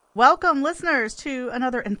Welcome, listeners, to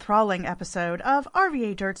another enthralling episode of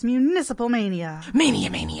RVA Dirt's Municipal Mania. Mania,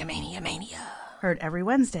 mania, mania, mania. Heard every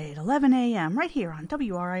Wednesday at 11 a.m. right here on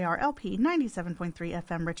WRIR-LP 97.3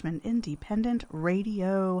 FM Richmond Independent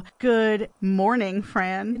Radio. Good morning,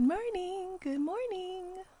 Fran. Good morning. Good morning.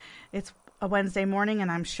 It's a Wednesday morning,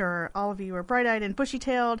 and I'm sure all of you are bright-eyed and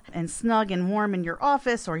bushy-tailed and snug and warm in your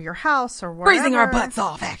office or your house or wherever. Freezing our butts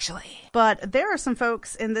off, actually. But there are some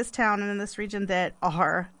folks in this town and in this region that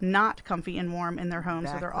are not comfy and warm in their homes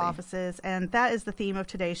or their offices, and that is the theme of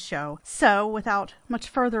today's show. So, without much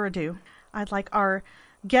further ado, I'd like our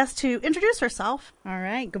guest to introduce herself. All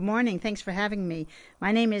right. Good morning. Thanks for having me.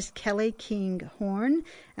 My name is Kelly King Horn,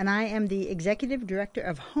 and I am the Executive Director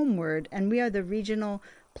of Homeward, and we are the regional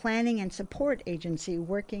planning and support agency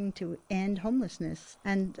working to end homelessness.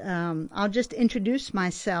 And I'll just introduce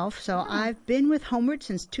myself. So I've been with Homeward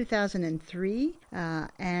since 2003,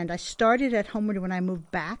 and I started at Homeward when I moved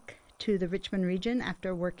back to the Richmond region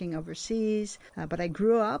after working overseas. But I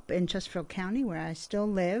grew up in Chesterfield County, where I still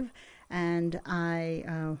live. And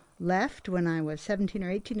I left when I was 17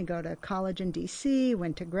 or 18 to go to college in D.C.,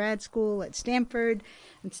 went to grad school at Stanford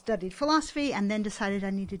and studied philosophy, and then decided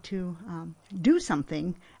I needed to do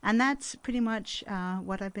something. And that's pretty much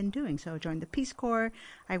what I've been doing. So I joined the Peace Corps.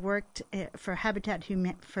 I worked for Habitat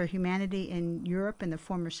for Humanity in Europe and the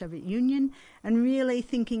former Soviet Union, and really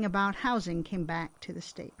thinking about housing came back to the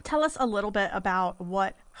state. Tell us a little bit about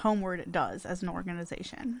what Homeward does as an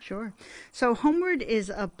organization. Sure. So Homeward is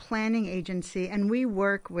a planning agency, and we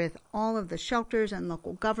work with all of the shelters and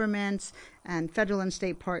local governments and federal and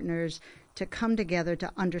state partners to come together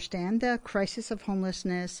to understand the crisis of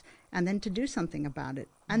homelessness and then to do something about it,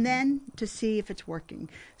 and then to see if it's working.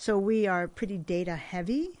 So we are pretty data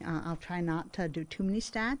heavy. I'll try not to do too many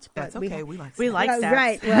stats. But that's okay. We like stats.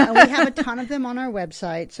 Right. Well, we have a ton of them on our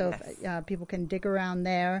website, so yes. If, people can dig around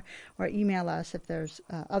there or email us if there's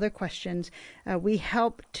other questions. We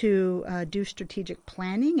help to do strategic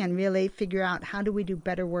planning and really figure out how do we do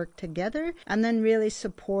better work together, and then really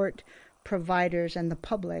support providers and the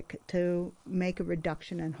public to make a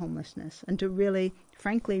reduction in homelessness and to really,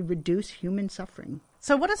 frankly, reduce human suffering.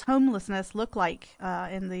 So what does homelessness look like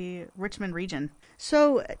in the Richmond region?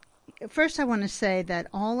 So first I want to say that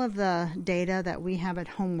all of the data that we have at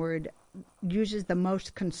Homeward uses the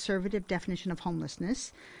most conservative definition of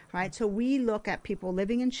homelessness, right? So we look at people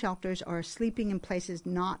living in shelters or sleeping in places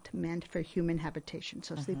not meant for human habitation.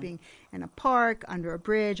 So sleeping in a park, under a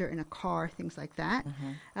bridge, or in a car, things like that.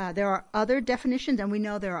 There are other definitions, and we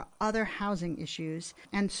know there are other housing issues.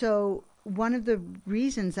 And so one of the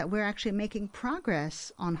reasons that we're actually making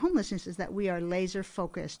progress on homelessness is that we are laser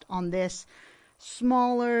focused on this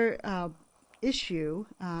smaller issue.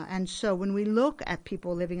 And so when we look at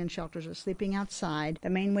people living in shelters or sleeping outside, the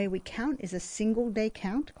main way we count is a single day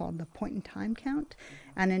count called the point in time count.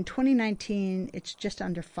 And in 2019, it's just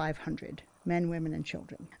under 500 men, women, and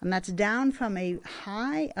children. And that's down from a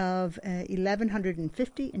high of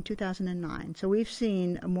 1,150 in 2009. So we've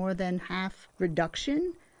seen a more than half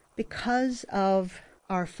reduction because of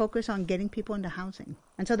our focus on getting people into housing.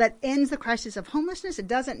 And so that ends the crisis of homelessness. It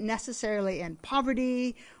doesn't necessarily end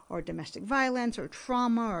poverty or domestic violence or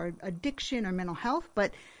trauma or addiction or mental health,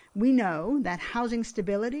 but we know that housing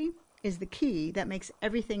stability is the key that makes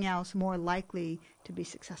everything else more likely to be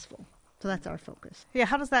successful. So that's our focus. Yeah,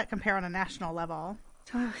 how does that compare on a national level?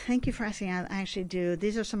 So thank you for asking. I actually do.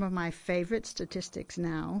 These are some of my favorite statistics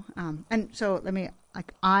now. And so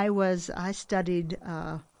I studied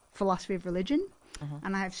philosophy of religion.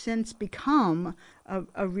 And I've since become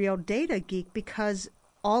a real data geek because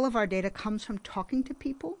all of our data comes from talking to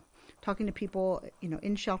people,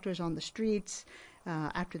 in shelters, on the streets,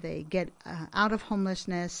 after they get out of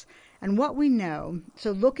homelessness. And what we know,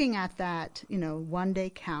 so looking at that, one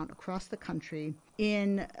day count across the country,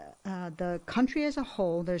 in the country as a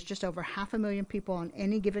whole, there's just over 500,000 people on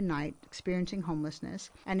any given night experiencing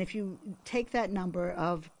homelessness. And if you take that number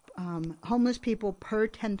of homeless people per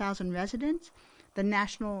 10,000 residents, the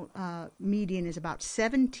national median is about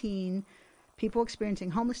 17 people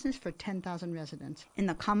experiencing homelessness for 10,000 residents. In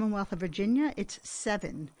the Commonwealth of Virginia, it's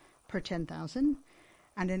 7 per 10,000.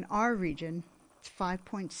 And in our region, it's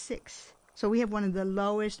 5.6. So we have one of the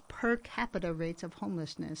lowest per capita rates of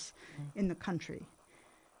homelessness in the country.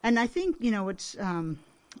 And I think, what's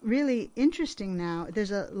really interesting now,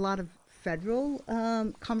 there's a lot of federal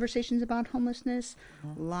conversations about homelessness,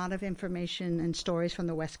 a lot of information and stories from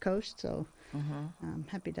the West Coast. So I'm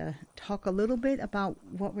happy to talk a little bit about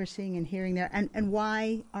what we're seeing and hearing there and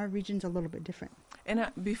why our region's a little bit different. And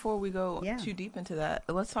before we go too deep into that,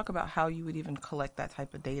 let's talk about how you would even collect that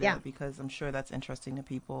type of data, because I'm sure that's interesting to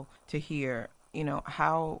people to hear.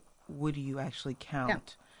 how would you actually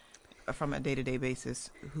count from a day-to-day basis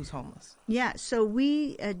who's homeless? Yeah, so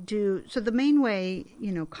we so the main way,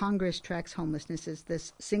 Congress tracks homelessness is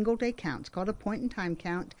this single-day count. It's called a point-in-time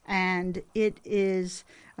count, and it is,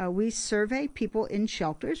 we survey people in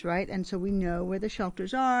shelters, right? And so we know where the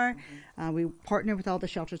shelters are. We partner with all the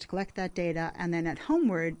shelters to collect that data, and then at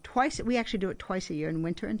Homeward, we actually do it twice a year, in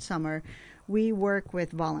winter and summer. We work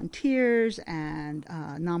with volunteers and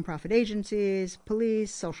nonprofit agencies,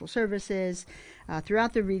 police, social services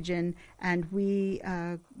throughout the region, and we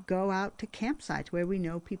go out to campsites where we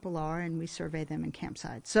know people are, and we survey them in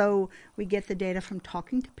campsites. So we get the data from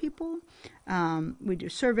talking to people. We do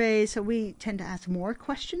surveys, so we tend to ask more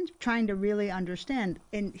questions, trying to really understand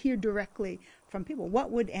and hear directly from people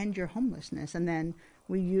what would end your homelessness, and then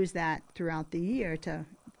we use that throughout the year to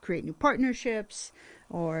create new partnerships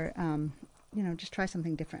or just try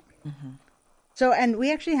something different. So, and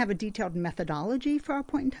we actually have a detailed methodology for our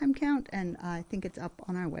point-in-time count, and I think it's up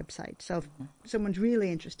on our website. So if someone's really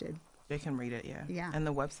interested, they can read it, yeah. Yeah. And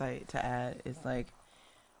the website, to add, is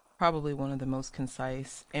probably one of the most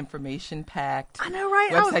concise, information-packed. I know,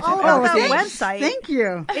 right? I was all about that website. Thank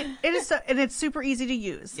you. It is, and it's super easy to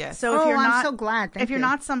use. Yes. So if I'm so glad. If you're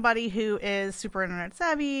not somebody who is super internet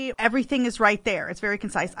savvy, everything is right there. It's very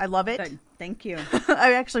concise. I love it. Good. Thank you.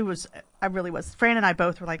 I really was. Fran and I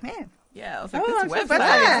both were like, man. Yeah, I was like, I'm this so website.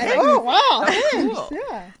 glad. Oh, wow. Cool.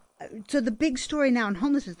 Yeah. So the big story now in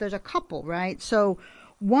homelessness, there's a couple, right? So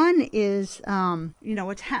one is,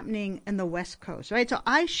 what's happening in the West Coast, right? So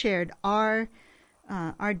I shared our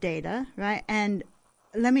data, right? And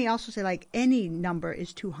let me also say, any number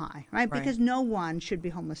is too high, right? Because no one should be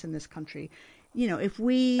homeless in this country. If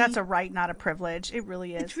we... That's a right, not a privilege. It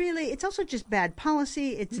really is. It's also just bad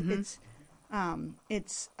policy. It's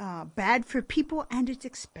bad for people, and it's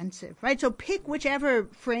expensive, right? So pick whichever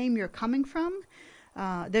frame you're coming from.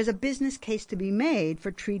 There's a business case to be made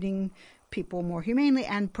for treating people more humanely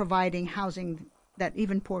and providing housing that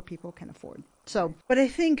even poor people can afford. So, but I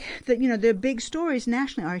think that, the big stories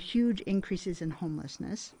nationally are huge increases in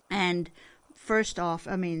homelessness. And first off,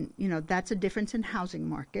 that's a difference in housing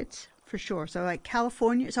markets for sure. So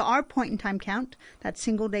California, so our point-in-time count, that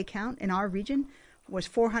single-day count in our region, was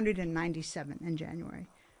 497 in January.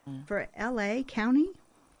 For LA County,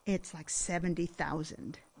 it's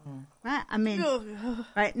 70,000. Right?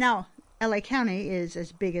 Right now, LA County is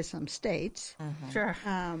as big as some states. Sure.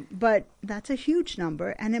 But that's a huge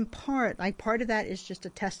number. And in part of that is just a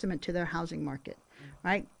testament to their housing market.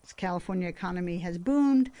 Right? The California economy has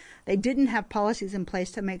boomed. They didn't have policies in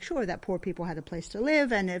place to make sure that poor people had a place to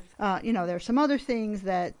live. And if, there are some other things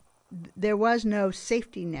that there was no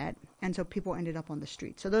safety net, and so people ended up on the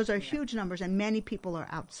street. So those are huge numbers, and many people are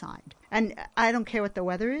outside. And I don't care what the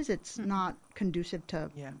weather is. It's not conducive to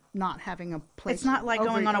not having a place. It's not like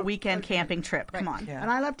going on a weekend camping trip. Come on. Yeah. And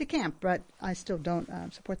I love to camp, but I still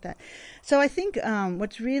don't support that. So I think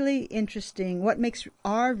what's really interesting, what makes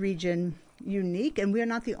our region unique, and we are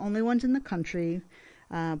not the only ones in the country,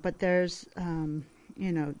 but there's...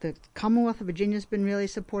 the Commonwealth of Virginia has been really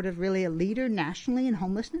supportive, really a leader nationally in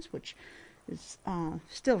homelessness, which is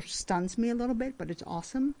still stuns me a little bit, but it's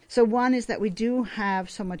awesome. So one is that we do have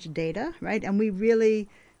so much data, right? And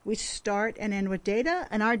we start and end with data,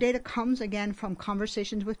 and our data comes again from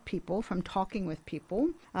conversations with people, from talking with people,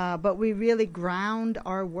 but we really ground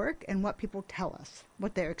our work in what people tell us,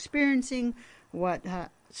 what they're experiencing, what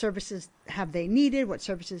services have they needed, what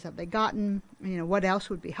services have they gotten, what else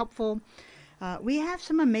would be helpful. We have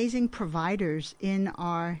some amazing providers in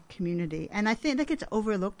our community, and I think that gets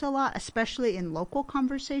overlooked a lot, especially in local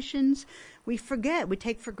conversations. We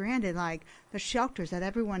take for granted, the shelters that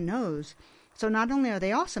everyone knows. So not only are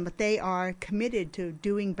they awesome, but they are committed to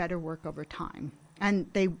doing better work over time, and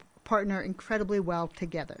they partner incredibly well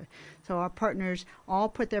together. So our partners all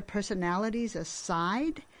put their personalities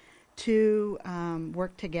aside to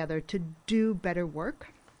work together to do better work.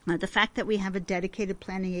 The fact that we have a dedicated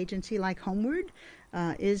planning agency like Homeward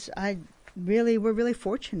we're really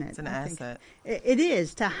fortunate. It's an asset. It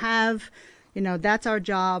is to have, that's our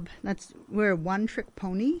job. We're a one-trick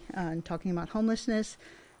pony in talking about homelessness.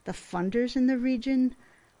 The funders in the region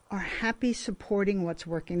are happy supporting what's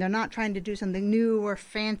working. They're not trying to do something new or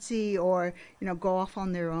fancy or, go off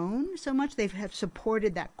on their own so much. They have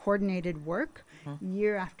supported that coordinated work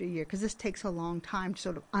year after year, because this takes a long time to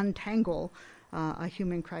sort of untangle a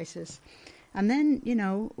human crisis. And then,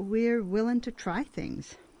 we're willing to try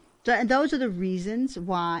things. So, and those are the reasons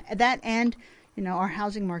why that, and, our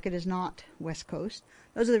housing market is not West Coast.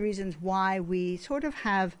 Those are the reasons why we sort of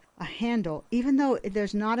have a handle, even though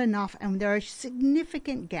there's not enough, and there are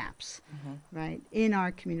significant gaps, right, in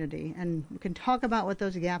our community. And we can talk about what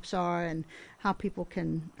those gaps are and how people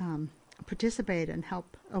can participate and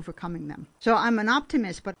help overcoming them. So I'm an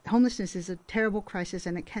optimist, but homelessness is a terrible crisis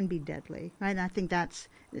and it can be deadly, right? And I think that's,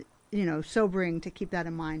 sobering to keep that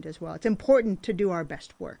in mind as well. It's important to do our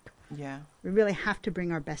best work. Yeah. We really have to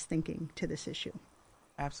bring our best thinking to this issue.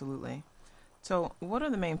 Absolutely. So what are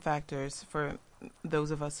the main factors for those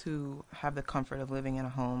of us who have the comfort of living in a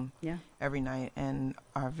home every night and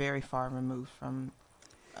are very far removed from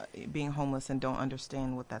being homeless and don't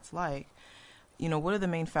understand what that's like? What are the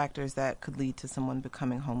main factors that could lead to someone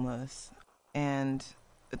becoming homeless? And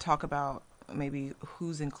talk about maybe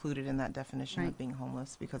who's included in that definition of being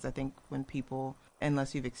homeless, because I think when people,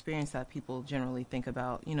 unless you've experienced that, people generally think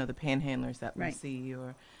about, the panhandlers that we see,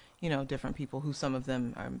 or different people who some of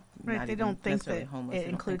them are not they even don't think necessarily that homeless. it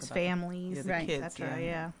includes families, kids,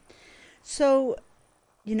 etc. So,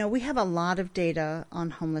 we have a lot of data on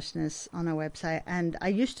homelessness on our website, and I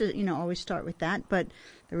used to, always start with that, but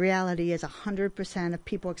the reality is 100% of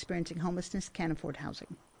people experiencing homelessness can't afford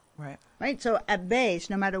housing. Right. So at base,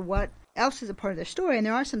 no matter what else is a part of their story, and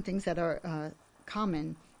there are some things that are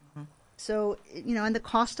common. So, and the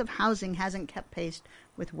cost of housing hasn't kept pace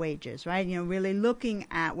with wages, right? Really looking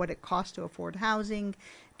at what it costs to afford housing,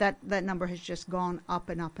 that number has just gone up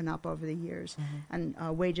and up and up over the years, and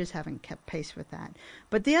wages haven't kept pace with that.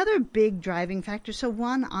 But the other big driving factor, so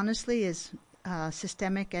one, honestly, is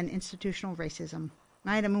systemic and institutional racism,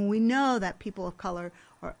 right? I mean, we know that people of color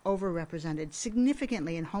are overrepresented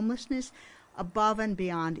significantly in homelessness, above and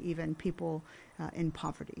beyond even people in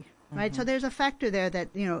poverty. Right, so there's a factor there that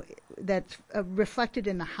that's reflected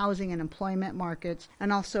in the housing and employment markets,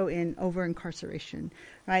 and also in over-incarceration.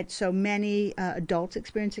 Right, so many adults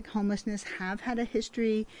experiencing homelessness have had a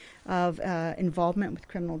history of involvement with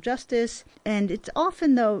criminal justice, and it's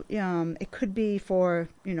often, though, it could be for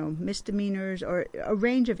misdemeanors or a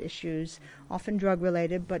range of issues, often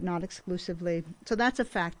drug-related, but not exclusively. So that's a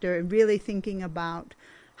factor. Really thinking about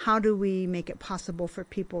how do we make it possible for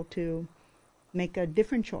people to make a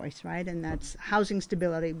different choice, right? And that's housing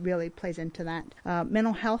stability really plays into that.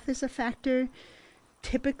 Mental health is a factor.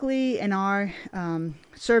 Typically in our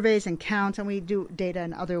surveys and counts, and we do data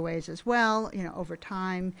in other ways as well, over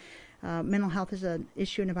time, mental health is an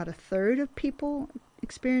issue in about a third of people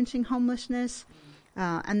experiencing homelessness.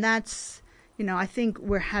 And that's, I think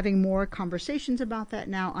we're having more conversations about that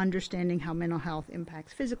now, understanding how mental health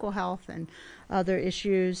impacts physical health and other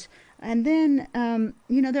issues. And then,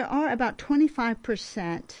 there are about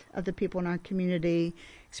 25% of the people in our community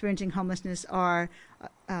experiencing homelessness are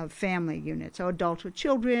family units, so adults with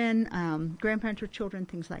children, grandparents with children,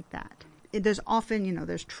 things like that. There's often,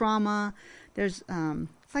 there's trauma, there's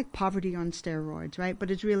it's like poverty on steroids, right? But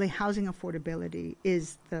it's really housing affordability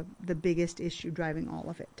is the biggest issue driving all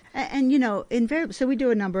of it. And invariably, so we do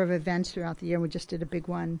a number of events throughout the year. We just did a big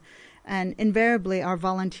one. And invariably, our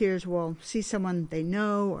volunteers will see someone they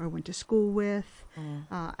know or went to school with.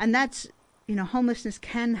 And that's, homelessness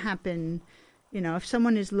can happen, if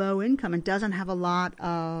someone is low income and doesn't have a lot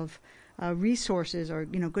of resources or,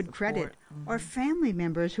 good support, credit, or family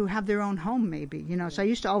members who have their own home maybe, So I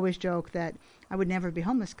used to always joke that I would never be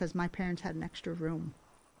homeless because my parents had an extra room.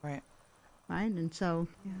 Right. And so,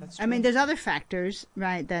 there's other factors,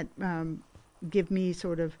 right, that give me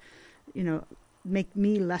sort of, make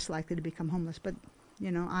me less likely to become homeless. But,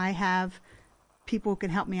 I have people who can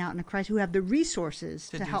help me out in a crisis, who have the resources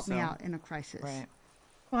to help me out in a crisis. Right.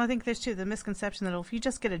 Well, I think there's, too, the misconception that if you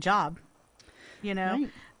just get a job,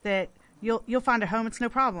 that you'll find a home, it's no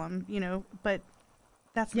problem, but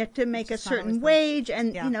that's... You have to make a certain wage,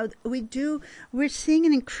 and, we're seeing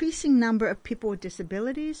an increasing number of people with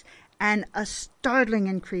disabilities and a startling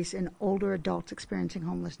increase in older adults experiencing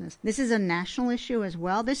homelessness. This is a national issue as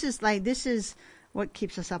well. This is what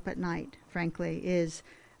keeps us up at night, frankly, is,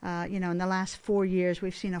 in the last 4 years,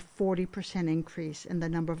 we've seen a 40% increase in the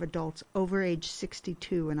number of adults over age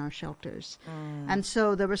 62 in our shelters. And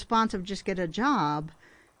so the response of just get a job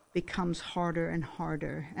becomes harder and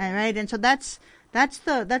harder. Right? And so that's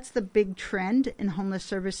the big trend in homeless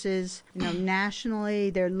services. Nationally,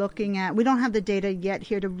 they're looking at, we don't have the data yet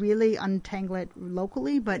here to really untangle it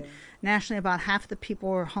locally, but nationally about half the people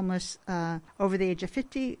who are homeless over the age of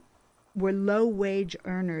 50 were low-wage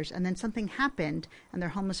earners, and then something happened, and they're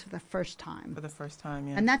homeless for the first time.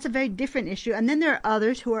 Yeah. And that's a very different issue. And then there are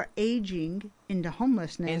others who are aging into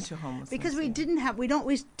homelessness. Because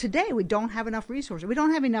today we don't have enough resources. We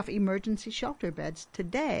don't have enough emergency shelter beds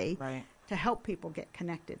today to help people get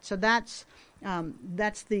connected. So that's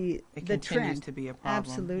the continues trend. to be a problem.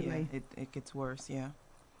 Absolutely. Yeah, it gets worse. Yeah.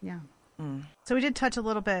 Yeah. So we did touch a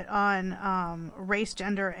little bit on race,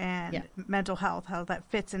 gender, and mental health, how that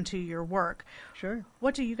fits into your work. Sure.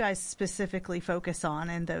 What do you guys specifically focus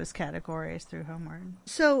on in those categories through Homeward?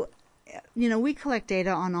 So, we collect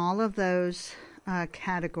data on all of those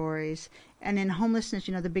categories. And in homelessness,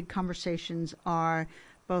 the big conversations are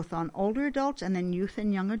both on older adults and then youth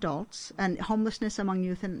and young adults. And homelessness among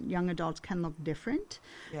youth and young adults can look different.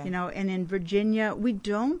 Yeah. And in Virginia, we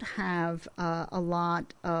don't have a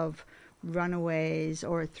lot of runaways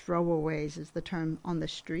or throwaways is the term on the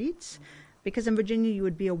streets, because in Virginia you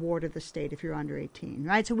would be a ward of the state if you're under 18,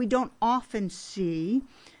 right? So we don't often see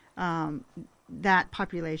that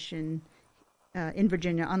population in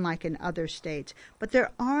Virginia, unlike in other states. But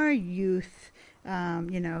there are youth,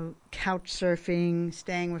 couch surfing,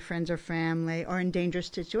 staying with friends or family, or in dangerous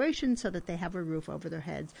situations so that they have a roof over their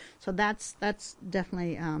heads. So that's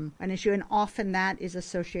definitely an issue, and often that is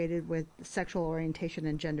associated with sexual orientation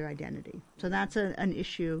and gender identity. So that's an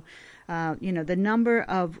issue.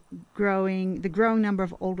 The growing number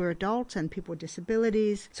of older adults and people with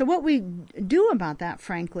disabilities. So what we do about that,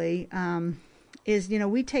 frankly, is,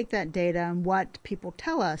 we take that data and what people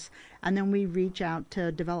tell us, and then we reach out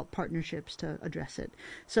to develop partnerships to address it.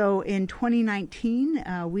 So in 2019,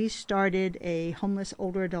 we started a Homeless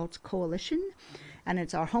Older Adults Coalition, and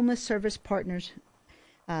it's our homeless service partners,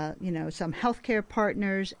 some healthcare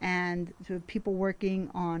partners, and the people working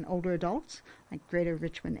on older adults, like Greater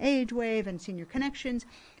Richmond Age Wave and Senior Connections.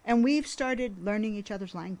 And we've started learning each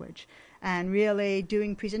other's language and really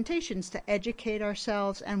doing presentations to educate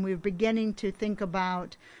ourselves. And we're beginning to think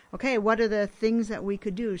about, okay, what are the things that we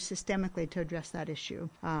could do systemically to address that issue?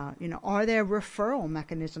 Are there referral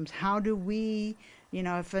mechanisms? How do we,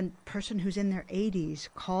 if a person who's in their 80s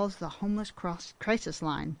calls the homeless crisis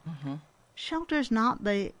line, shelter's not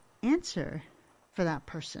the answer for that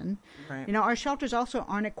person. Right. Our shelters also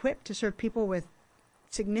aren't equipped to serve people with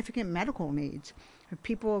significant medical needs. If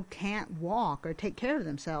people can't walk or take care of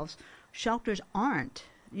themselves, shelters aren't,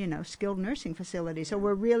 skilled nursing facilities. So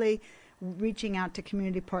we're really reaching out to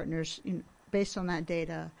community partners based on that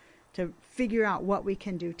data to figure out what we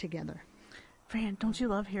can do together. Fran, don't you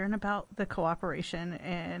love hearing about the cooperation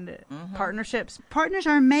and partnerships? Partners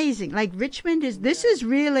are amazing. Like Richmond this is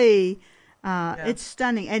really, it's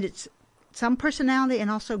stunning. And it's some personality and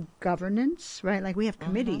also governance, right? Like we have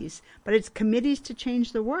committees, but it's committees to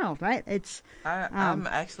change the world, right? I'm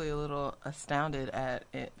actually a little astounded at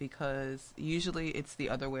it because usually it's the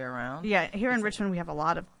other way around. Yeah, here in Richmond we have a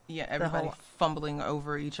lot of everybody fumbling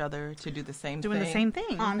over each other to do the same thing. Doing the same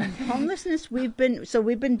thing. On homelessness, we've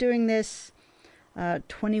been doing this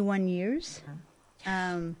 21 years,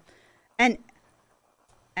 and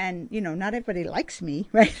not everybody likes me,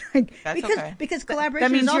 right? Because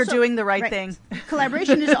collaboration. That means is you're also, doing the right thing.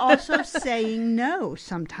 Collaboration is also saying no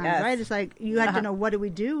sometimes, right? It's like you have to know, what do we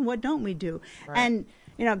do and what don't we do, right. And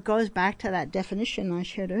it goes back to that definition I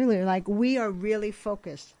shared earlier. Like we are really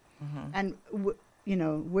focused, and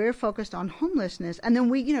we're focused on homelessness, and then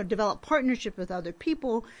we develop partnership with other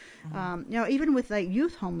people. Even with like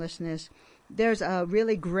youth homelessness. There's a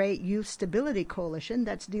really great youth stability coalition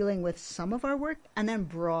that's dealing with some of our work and then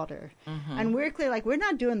broader. And we're clear, like we're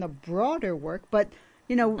not doing the broader work, but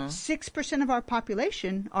 6% of our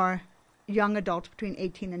population are young adults between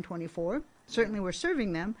 18 and 24. Certainly we're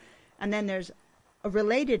serving them. And then there's a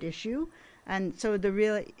related issue. And so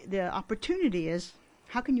the opportunity is,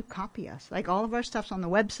 how can you copy us? Like all of our stuff's on the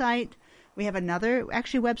website. We have another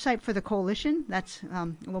website for the coalition that's a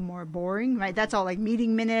little more boring, right? That's all like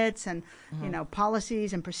meeting minutes and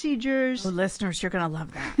policies and procedures. Oh, listeners, you're gonna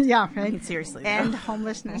love that. Yeah, right. I mean, seriously. And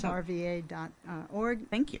homelessnessrva.org.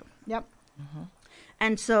 Thank you. Yep.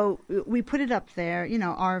 And so we put it up there.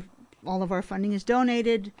 All of our funding is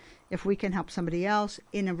donated. If we can help somebody else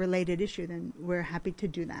in a related issue, then we're happy to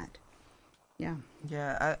do that. Yeah.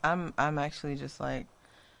 Yeah, I'm actually just like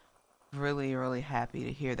really, really happy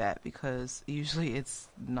to hear that because usually it's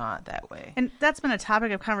not that way. And that's been a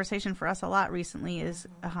topic of conversation for us a lot recently is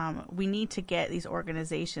we need to get these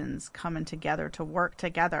organizations coming together to work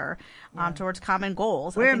together towards common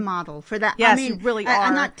goals. We're a model for that. Yes, you really are.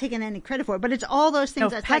 I'm not taking any credit for it, but it's all those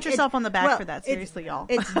things. Pat yourself on the back for that, seriously, y'all.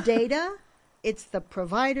 It's data. It's the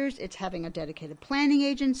providers. It's having a dedicated planning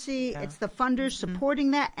agency. Yeah. It's the funders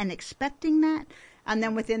supporting that and expecting that. And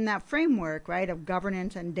then within that framework, right, of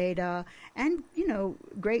governance and data and,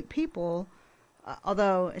 great people,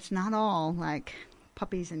 although it's not all like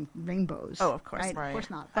puppies and rainbows. Oh, of course. Right? Right. Of course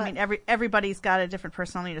not. I mean, everybody's got a different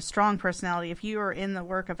personality, a strong personality. If you are in the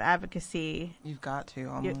work of advocacy, You've got to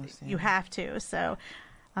almost. you have to. So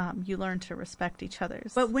you learn to respect each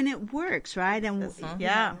other's. But when it works, right? And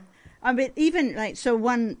yeah. I mean, even like, so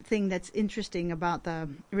one thing that's interesting about the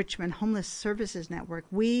Richmond Homeless Services Network,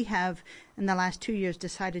 we have in the last 2 years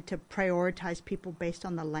decided to prioritize people based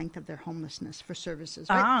on the length of their homelessness for services,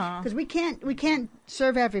 right? Because we can't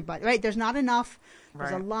serve everybody, right? There's not enough. There's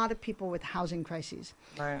a lot of people with housing crises.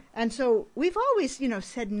 Right. And so we've always,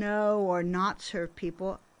 said no or not served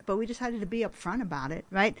people, but we decided to be upfront about it,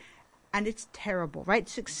 right? And it's terrible, right?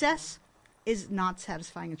 Success is not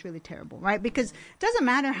satisfying. It's really terrible, right? Because it doesn't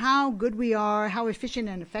matter how good we are, how efficient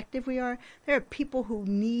and effective we are. There are people who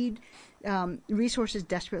need resources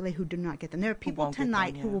desperately who do not get them. There are people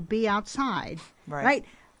tonight who will be outside, right?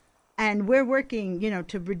 And we're working,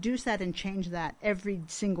 to reduce that and change that every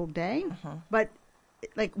single day. But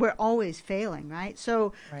like we're always failing, right?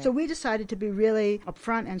 So we decided to be really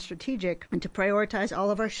upfront and strategic and to prioritize all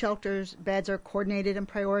of our shelters. Beds are coordinated and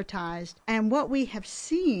prioritized. And what we have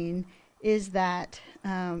seen is that,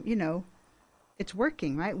 it's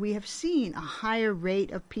working, right? We have seen a higher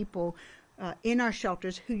rate of people in our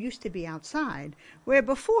shelters who used to be outside, where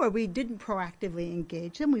before we didn't proactively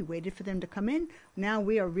engage them. We waited for them to come in. Now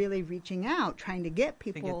we are really reaching out, trying to get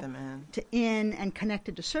people them in and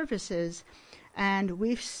connected to services. And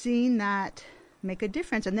we've seen that make a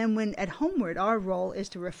difference. And then when at Homeward, our role is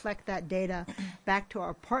to reflect that data back to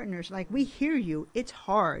our partners. Like, we hear you. It's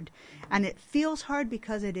hard. And it feels hard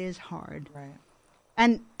because it is hard. Right.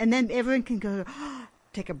 And then everyone can go,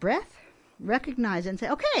 take a breath, recognize it, and say,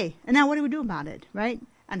 okay, and now what do we do about it, right?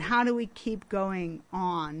 And how do we keep going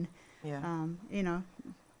on,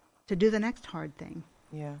 to do the next hard thing?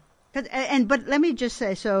 Yeah. But let me just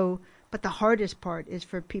say, but the hardest part is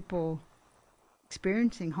for people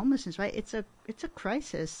experiencing homelessness, right? It's a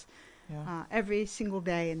crisis every single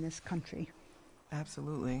day in this country.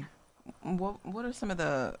 Absolutely. What are some of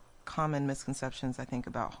the common misconceptions, I think,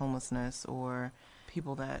 about homelessness or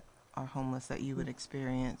people that are homeless that you would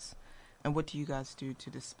experience? And what do you guys do to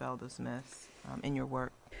dispel those myths in your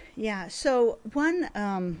work? Yeah, so one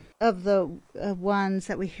of the ones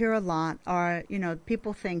that we hear a lot are,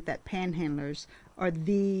 people think that panhandlers are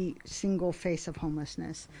the single face of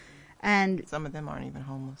homelessness. And some of them aren't even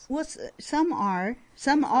homeless. Well, some are.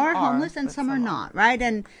 Some are homeless and some are not, right?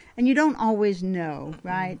 And you don't always know,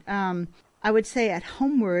 right? I would say at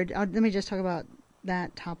Homeward, let me just talk about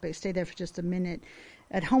that topic. Stay there for just a minute.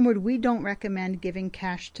 At Homeward, we don't recommend giving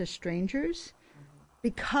cash to strangers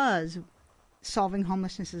because solving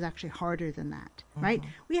homelessness is actually harder than that, right?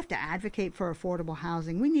 We have to advocate for affordable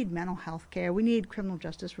housing. We need mental health care. We need criminal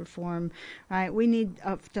justice reform, right? We need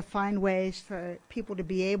to find ways for people to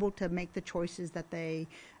be able to make the choices that they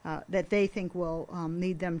think will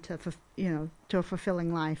lead them to a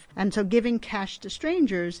fulfilling life. And so giving cash to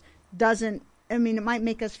strangers doesn't, it might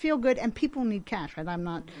make us feel good, and people need cash, right? I'm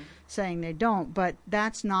not saying they don't, but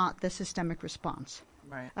that's not the systemic response.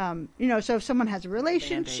 Right. So if someone has a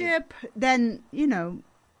relationship, then,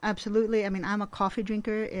 absolutely. I'm a coffee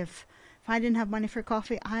drinker. If I didn't have money for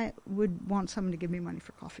coffee, I would want someone to give me money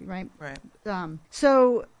for coffee, right? Right.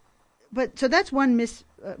 So that's one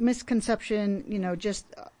misconception, just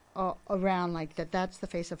around like that's the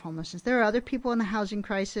face of homelessness. There are other people in the housing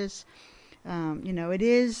crisis. It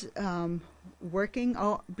is working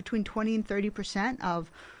between 20 and 30%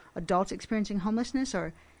 of adults experiencing homelessness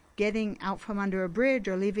are getting out from under a bridge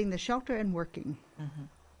or leaving the shelter and working.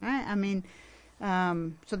 Right?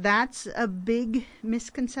 So that's a big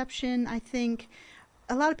misconception, I think.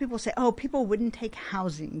 A lot of people say, people wouldn't take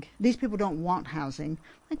housing. These people don't want housing.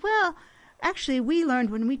 Like, well, actually, we learned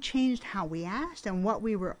when we changed how we asked and what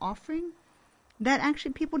we were offering, that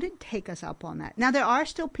actually people did take us up on that. Now, there are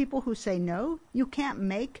still people who say no. You can't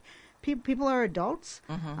make... People are adults.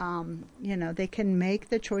 They can make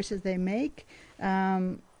the choices they make.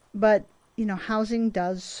 But, housing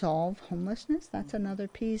does solve homelessness. That's another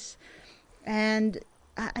piece. And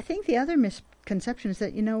I think the other misconception is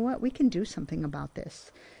that, we can do something about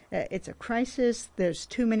this. It's a crisis. There's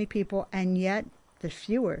too many people, and yet there's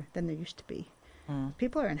fewer than there used to be.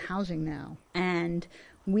 People are in housing now. And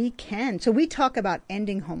we can. So we talk about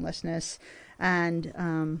ending homelessness,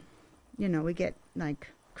 and, we get, like,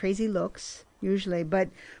 crazy looks, usually. But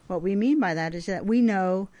what we mean by that is that we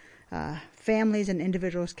know families and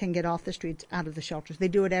individuals can get off the streets, out of the shelters. They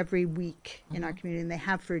do it every week in our community, and they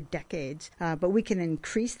have for decades. But we can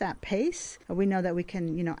increase that pace. We know that we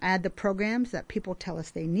can, add the programs that people tell us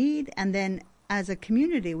they need, and then as a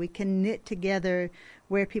community, we can knit together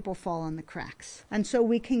where people fall on the cracks. And so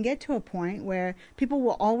we can get to a point where people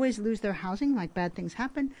will always lose their housing, like bad things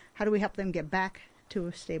happen. How do we help them get back to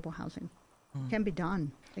a stable housing? Can be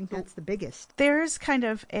done. I think that's the biggest. There's kind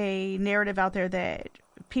of a narrative out there that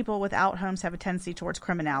people without homes have a tendency towards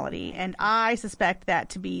criminality, and I suspect that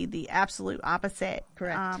to be the absolute opposite.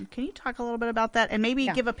 Correct. Can you talk a little bit about that, and maybe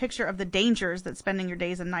give a picture of the dangers that spending your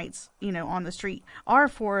days and nights, on the street are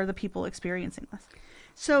for the people experiencing this?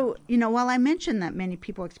 So, while I mentioned that many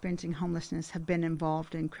people experiencing homelessness have been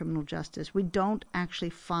involved in criminal justice, we don't actually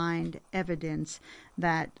find evidence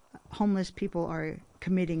that homeless people are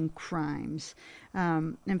committing crimes.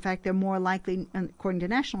 In fact, they're more likely, according to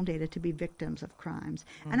national data, to be victims of crimes.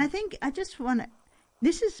 And I think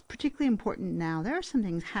this is particularly important now. There are some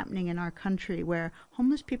things happening in our country where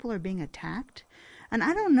homeless people are being attacked. And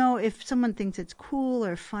I don't know if someone thinks it's cool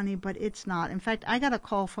or funny, but it's not. In fact, I got a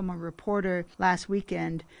call from a reporter last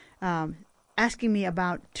weekend asking me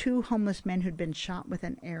about 2 homeless men who'd been shot with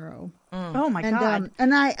an arrow. Oh, my God.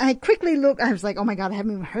 And I quickly looked. I was like, oh, my God, I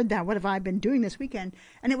haven't even heard that. What have I been doing this weekend?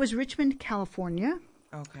 And it was Richmond, California.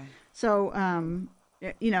 Okay. So, and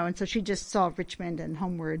so she just saw Richmond and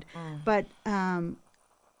Homeward. But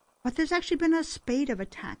there's actually been a spate of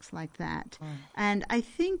attacks like that. And I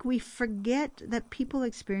think we forget that people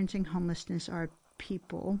experiencing homelessness are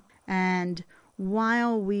people. And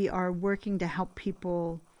while we are working to help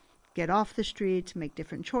people get off the streets, make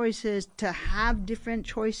different choices, to have different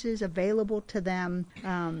choices available to them,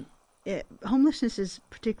 homelessness is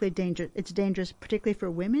particularly dangerous. It's dangerous particularly for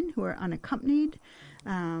women who are unaccompanied.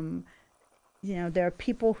 There are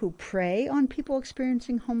people who prey on people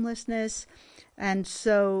experiencing homelessness. And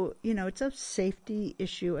so, it's a safety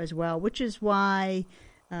issue as well, which is why,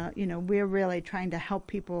 we're really trying to help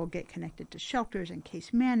people get connected to shelters and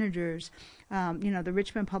case managers. The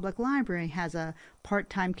Richmond Public Library has a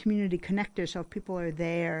part-time community connector. So if people are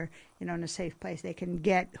there, in a safe place, they can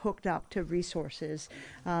get hooked up to resources.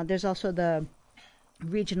 There's also the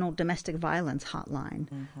regional domestic violence hotline,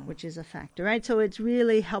 which is a factor, right? So it's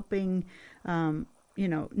really helping,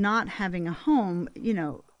 not having a home,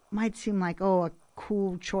 might seem like, a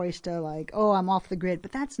cool choice to I'm off the grid,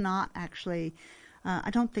 but that's not actually, I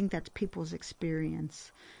don't think that's people's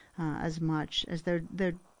experience as much as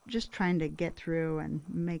they're just trying to get through and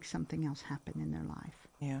make something else happen in their life.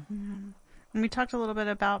 Yeah. Mm-hmm. And we talked a little bit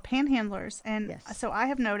about panhandlers. And so I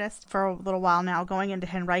have noticed for a little while now, going into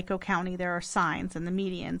Henrico County, there are signs in the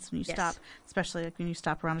medians when you stop, especially when you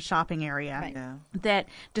stop around a shopping area, that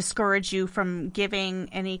discourage you from giving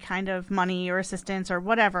any kind of money or assistance or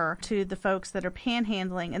whatever to the folks that are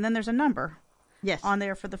panhandling. And then there's a number on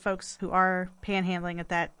there for the folks who are panhandling at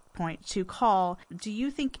that point to call. Do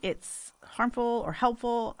you think it's harmful or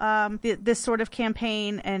helpful, this sort of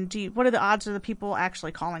campaign? And what are the odds of the people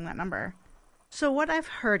actually calling that number? So what I've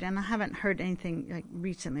heard, and I haven't heard anything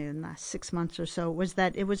recently in the last 6 months or so, was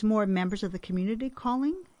that it was more members of the community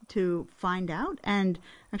calling to find out. And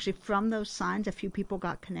actually from those signs, a few people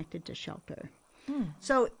got connected to shelter.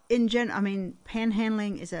 So in general,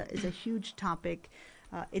 panhandling is a huge topic.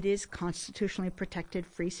 It is constitutionally protected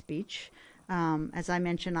free speech. As I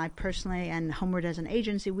mentioned, I personally and Homeward as an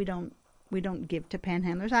agency, we don't give to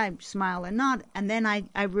panhandlers. I smile and nod, and then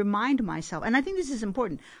I remind myself, and I think this is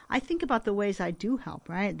important. I think about the ways I do help,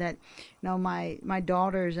 right? That, my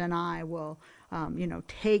daughters and I will,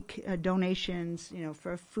 take donations,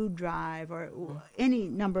 for a food drive or any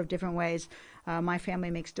number of different ways. My family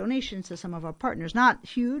makes donations to some of our partners. Not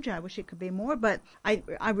huge. I wish it could be more, but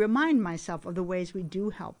I remind myself of the ways we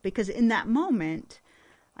do help, because in that moment,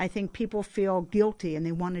 I think people feel guilty and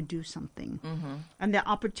they want to do something. And the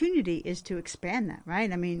opportunity is to expand that, right?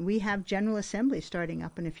 We have General Assembly starting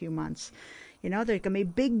up in a few months. There's going to be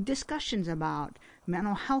big discussions about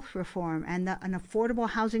mental health reform and an affordable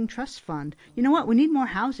housing trust fund. You know what? We need more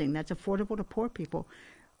housing that's affordable to poor people.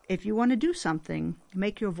 If you want to do something,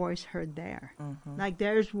 make your voice heard there.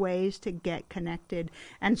 There's ways to get connected.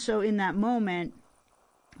 And so in that moment,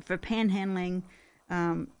 for panhandling,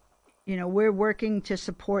 we're working to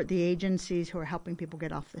support the agencies who are helping people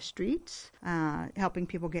get off the streets, helping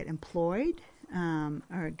people get employed,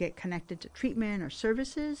 or get connected to treatment or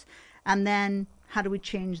services. And then how do we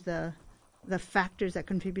change the factors that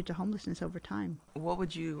contribute to homelessness over time? What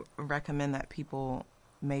would you recommend that people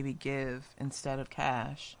maybe give instead of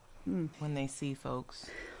cash when they see folks?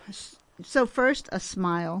 So first, a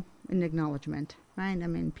smile and acknowledgement. right? I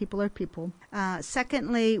mean, people are people.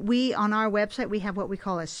 Secondly, on our website, we have what we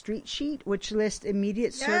call a street sheet, which lists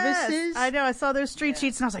immediate services. I know. I saw those street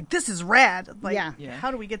sheets, and I was like, this is rad. Like,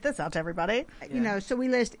 how do we get this out to everybody? So we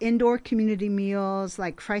list indoor community meals,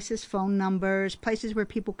 like crisis phone numbers, places where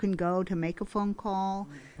people can go to make a phone call.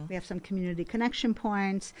 Mm-hmm. We have some community connection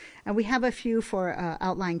points, and we have a few for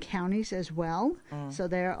outlying counties as well. So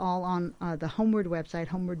they're all on the Homeward website,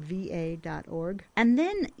 homewardva.org. And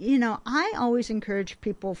then, I always encourage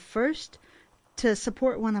people first to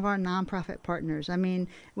support one of our nonprofit partners. I mean,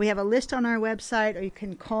 we have a list on our website, or you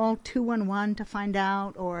can call 211 to find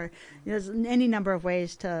out, or there's any number of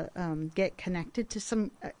ways to get connected to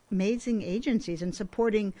some amazing agencies. And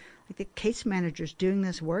supporting, like, the case managers doing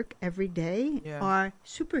this work every day are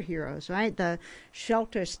superheroes, right? The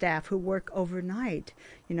shelter staff who work overnight,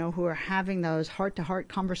 who are having those heart-to-heart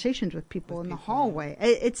conversations with people in the hallway.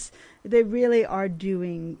 They really are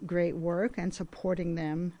doing great work, and supporting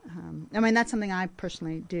them. That's something I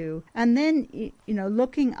personally do. And then,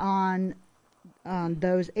 looking on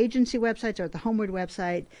those agency websites or at the Homeward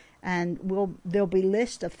website, and there'll be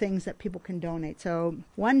lists of things that people can donate. So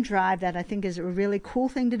one drive that I think is a really cool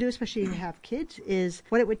thing to do, especially if you have kids, is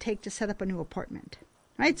what it would take to set up a new apartment.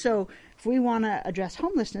 Right? So if we want to address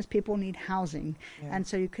homelessness, people need housing. And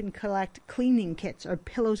so you can collect cleaning kits or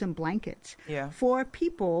pillows and blankets for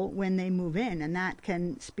people when they move in, and that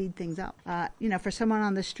can speed things up. For someone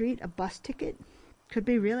on the street, a bus ticket could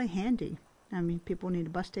be really handy. I mean, people need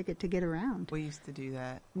a bus ticket to get around. We used to do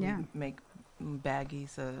that. We make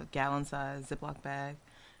baggies, a gallon-size Ziploc bag.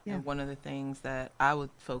 And one of the things that I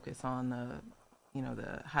would focus on,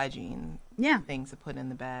 the hygiene things to put in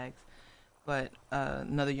the bags. But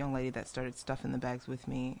another young lady that started stuffing the bags with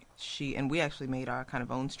me, and we actually made our kind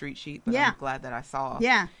of own street sheet, but I'm glad that I saw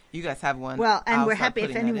you guys have one. Well, and we're happy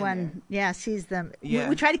if anyone sees them.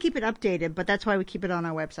 We try to keep it updated, but that's why we keep it on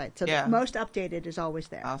our website. So the most updated is always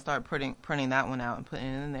there. I'll start printing that one out and putting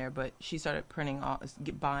it in there. But she started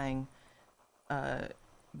buying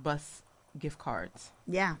bus gift cards.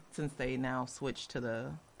 Since they now switched to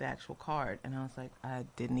the actual card. And I was like, I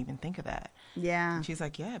didn't even think of that. And she's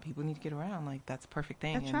like, people need to get around. Like, that's a perfect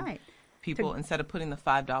thing. That's right. People, instead of putting the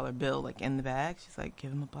 $5 bill like in the bag, she's like, give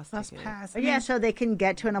them a bus ticket. Pass. So they can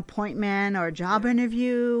get to an appointment or a job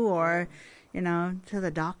interview or, to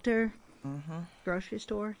the doctor, grocery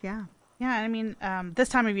store. Yeah, I mean, this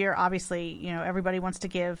time of year, obviously, everybody wants to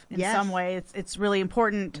give in some way. It's really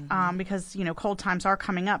important because, cold times are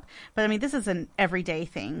coming up. But, I mean, this is an everyday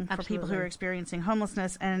thing for people who are experiencing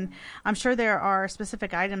homelessness. And I'm sure there are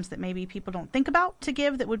specific items that maybe people don't think about to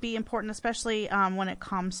give that would be important, especially when it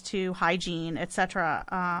comes to hygiene, et cetera.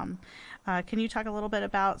 Can you talk a little bit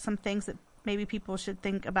about some things that maybe people should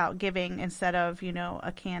think about giving instead of,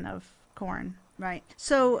 a can of corn? Right.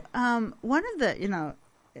 So one of the,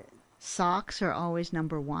 socks are always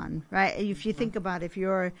number one, right? If you think about if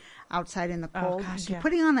you're outside in the cold,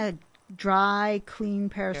 putting on a dry, clean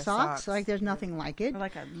pair of socks, like there's nothing like it. Or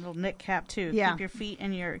like a little knit cap, too. Keep your feet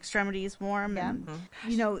and your extremities warm. And,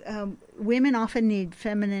 women often need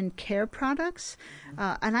feminine care products.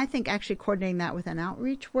 And I think actually coordinating that with an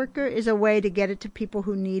outreach worker is a way to get it to people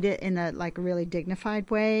who need it in a really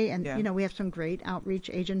dignified way. And, we have some great outreach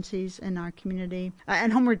agencies in our community.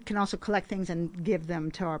 And Homeward can also collect things and give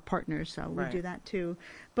them to our partners. So we do that, too.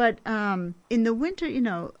 But in the winter,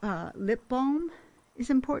 lip balm is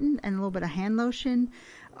important, and a little bit of hand lotion.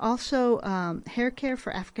 Also, hair care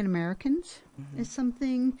for African Americans is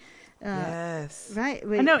something. Right.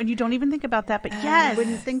 I know, and you don't even think about that, but yes. I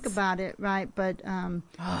wouldn't think about it, right? But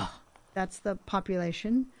that's the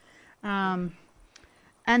population. And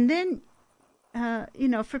then,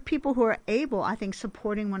 for people who are able, I think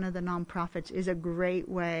supporting one of the nonprofits is a great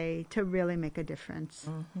way to really make a difference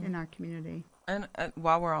in our community. And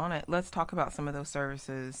while we're on it, let's talk about some of those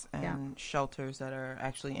services and shelters that are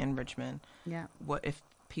actually in Richmond. What if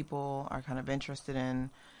people are kind of interested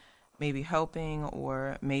in maybe helping,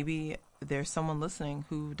 or maybe there's someone listening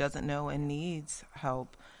who doesn't know and needs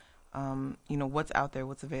help? What's out there,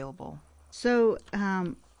 what's available? So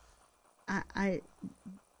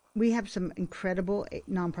we have some incredible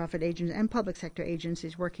nonprofit agencies and public sector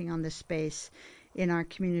agencies working on this space in our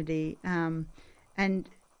community. And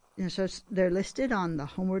so they're listed on the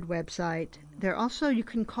Homeward website. They're also, you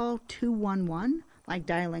can call 211, like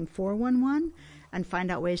dialing 411, and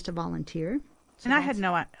find out ways to volunteer. So and I had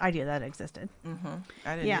no idea that existed.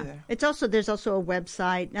 I didn't either. There's also a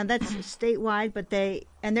website. Now that's statewide, but their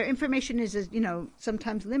information is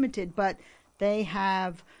sometimes limited, but they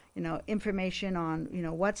have, information on,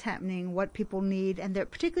 what's happening, what people need. And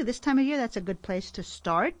particularly this time of year, that's a good place to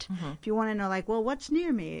start. If you want to know, like, well, what's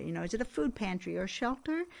near me? Is it a food pantry or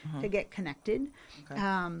shelter to get connected?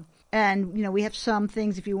 Okay. And, we have some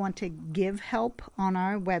things if you want to give help on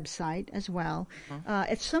our website as well.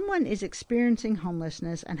 If someone is experiencing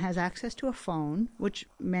homelessness and has access to a phone, which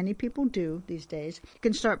many people do these days, you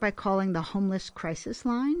can start by calling the Homeless Crisis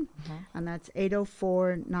Line, and that's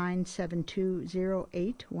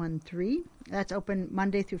 804-972-0813. That's open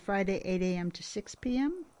Monday through Friday, 8 a.m. to 6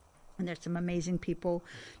 p.m., and there's some amazing people.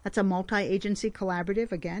 That's a multi-agency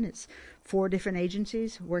collaborative. Again, it's 4 different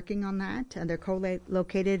agencies working on that, and they're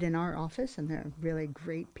co-located in our office, and they're really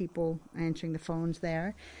great people answering the phones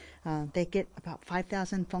there. They get about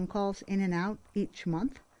 5,000 phone calls in and out each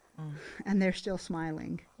month, and they're still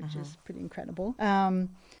smiling, which is pretty incredible.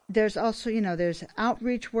 There's also, there's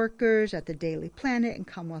outreach workers at the Daily Planet and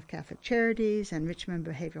Commonwealth Catholic Charities and Richmond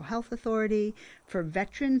Behavioral Health Authority. For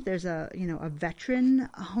veterans, there's a veteran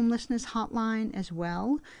homelessness hotline as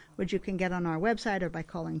well, which you can get on our website or by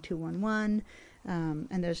calling 211.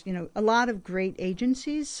 And there's, a lot of great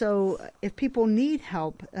agencies. So if people need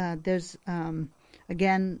help, there's,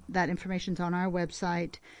 again, that information's on our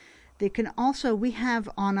website. We have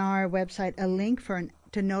on our website a link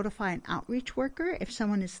to notify an outreach worker if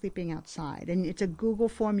someone is sleeping outside. And it's a Google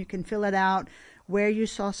form. You can fill it out where you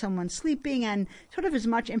saw someone sleeping and sort of as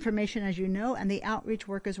much information as you know, and the outreach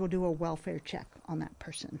workers will do a welfare check on that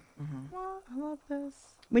person. Well, I love this.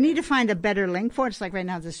 We need to find a better link for it. It's like right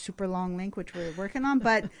now it's a super long link, which we're working on,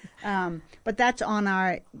 but that's on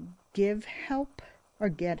our Give Help or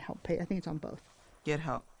Get Help page. I think it's on both. Get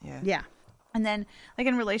Help, yeah. Yeah. And then, like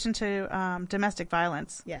in relation to domestic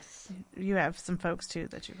violence, yes, you have some folks too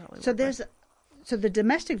that you probably. So the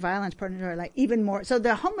domestic violence partners are like even more. So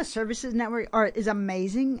the Homeless Services Network is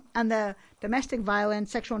amazing, and the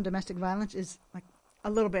sexual and domestic violence is like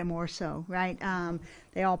a little bit more so, right?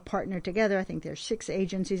 They all partner together. I think there's 6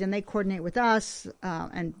 agencies, and they coordinate with us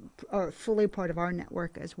and are fully part of our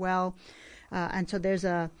network as well. And so there's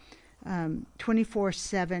a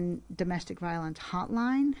 24/7 domestic violence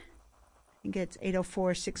hotline. I think it's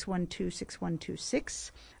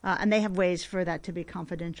 804-612-6126. And they have ways for that to be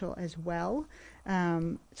confidential as well.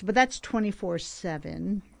 But that's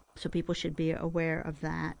 24/7. So people should be aware of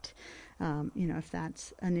that, if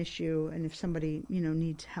that's an issue and if somebody,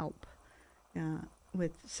 needs help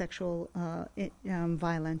with sexual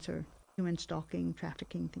violence or human stalking,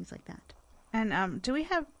 trafficking, things like that. And do we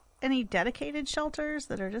have any dedicated shelters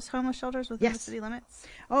that are just homeless shelters within the city limits?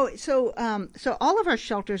 Oh, so all of our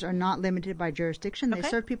shelters are not limited by jurisdiction. Okay. They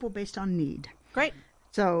serve people based on need. Great.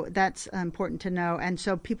 So that's important to know. And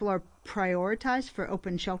so people are prioritized for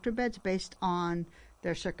open shelter beds based on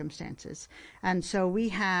their circumstances. And so we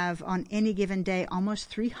have on any given day almost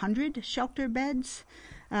 300 shelter beds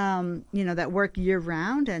that work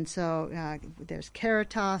year-round. And so there's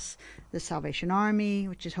Caritas, the Salvation Army,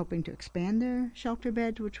 which is hoping to expand their shelter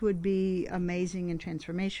beds, which would be amazing and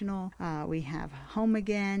transformational. We have Home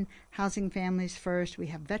Again, Housing Families First. We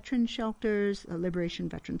have veteran shelters, Liberation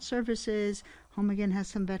Veteran Services. Home Again has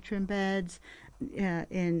some veteran beds.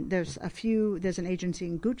 And there's an agency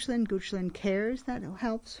in Goochland Cares, that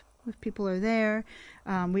helps if people are there.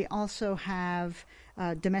 We also have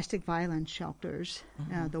domestic violence shelters,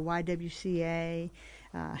 the YWCA,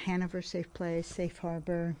 Hanover Safe Place, Safe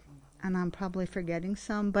Harbor, and I'm probably forgetting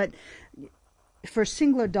some. But for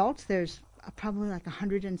single adults, there's probably like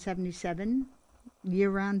 177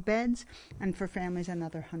 year-round beds, and for families,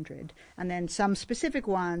 another 100. And then some specific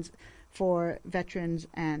ones for veterans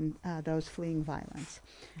and those fleeing violence.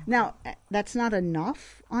 Now, that's not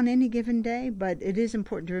enough on any given day, but it is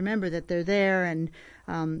important to remember that they're there and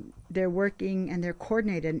they're working and they're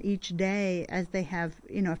coordinated. And each day, as they have,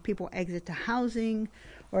 if people exit to housing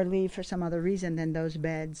or leave for some other reason, then those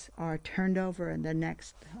beds are turned over and the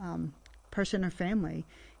next person or family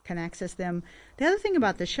can access them. The other thing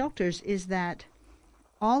about the shelters is that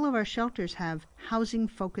all of our shelters have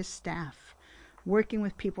housing-focused staff working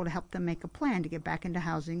with people to help them make a plan to get back into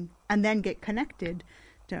housing and then get connected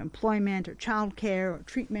to employment or child care or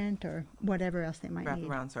treatment or whatever else they might need.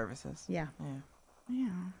 Wraparound services. Yeah.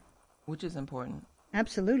 Which is important.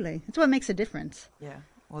 Absolutely. That's what makes a difference. Yeah.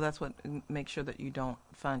 Well, that's what makes sure that you don't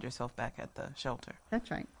find yourself back at the shelter. That's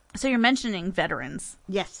right. So you're mentioning veterans.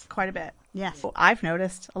 Yes. Quite a bit. Yes. Well, I've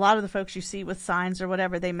noticed a lot of the folks you see with signs or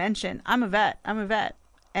whatever, they mention, I'm a vet.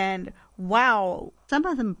 And wow. Some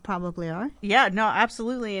of them probably are. Yeah, no,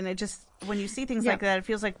 absolutely. And it just, when you see things like that, it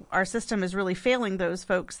feels like our system is really failing those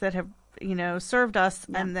folks that have served us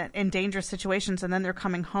and that in dangerous situations, and then they're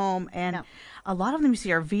coming home, and a lot of them you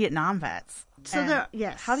see are Vietnam vets. So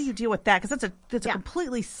how do you deal with that? Because that's a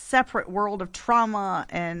completely separate world of trauma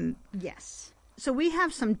and So we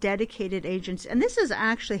have some dedicated agents, and this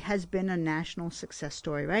has been a national success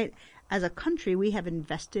story, right? As a country, we have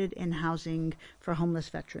invested in housing for homeless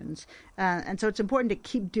veterans. And so it's important to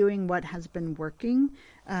keep doing what has been working.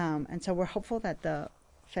 And so we're hopeful that the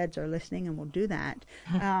feds are listening and will do that.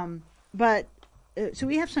 So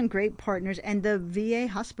we have some great partners, and the VA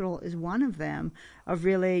hospital is one of them. Of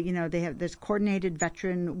really, they have this coordinated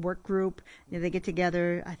veteran work group. They get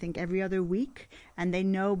together, I think, every other week, and they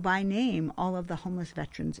know by name all of the homeless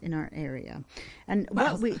veterans in our area. And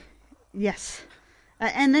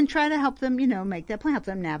and then try to help them, make that plan, help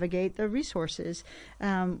them navigate the resources.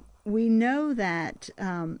 We know that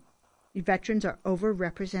veterans are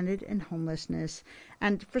overrepresented in homelessness,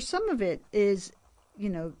 and for some of it is,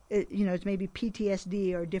 it's maybe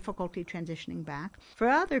PTSD or difficulty transitioning back. For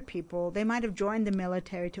other people, they might have joined the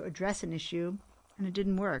military to address an issue, and it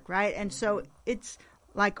didn't work, right? And so it's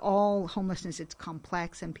like all homelessness; it's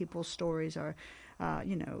complex, and people's stories are,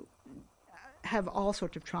 have all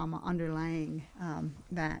sorts of trauma underlying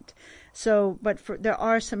that. So, but there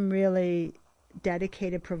are some really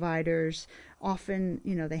dedicated providers. Often,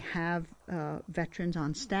 they have veterans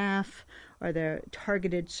on staff, or they're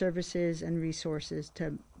targeted services and resources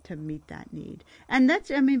to meet that need. And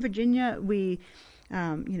Virginia, we,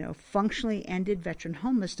 functionally ended veteran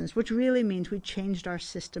homelessness, which really means we changed our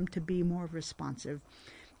system to be more responsive.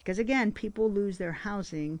 Because again, people lose their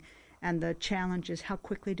housing, and the challenge is how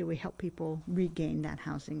quickly do we help people regain that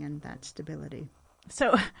housing and that stability.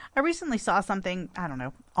 So I recently saw something, I don't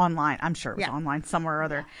know, online, I'm sure it was online somewhere or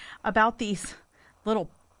other, about these little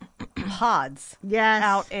pods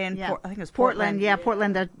out in, I think it was Portland.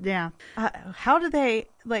 Portland. How do they,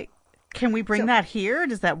 can we bring that here?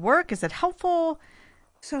 Does that work? Is it helpful?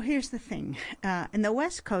 So here's the thing. In the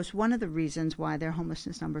West Coast, one of the reasons why their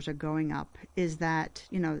homelessness numbers are going up is that,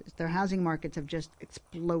 their housing markets have just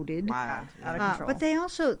exploded. Wow. Out of control.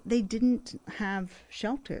 But they didn't have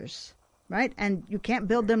shelters. Right? And you can't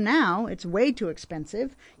build them now. It's way too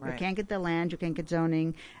expensive. Right. You can't get the land. You can't get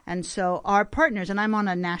zoning. And so our partners, and I'm on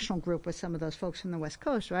a national group with some of those folks from the West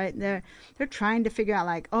Coast, right? They're trying to figure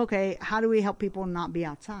out, okay, how do we help people not be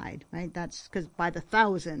outside, right? That's because by the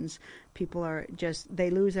thousands, people are they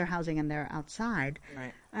lose their housing and they're outside.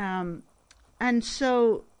 Right. And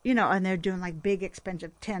so, and they're doing big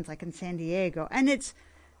expensive tents like in San Diego. And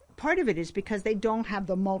part of it is because they don't have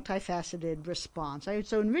the multifaceted response. Right?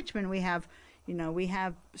 So in Richmond, we have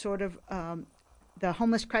sort of the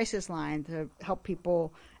homeless crisis line to help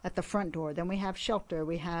people at the front door. Then we have shelter.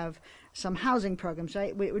 We have some housing programs.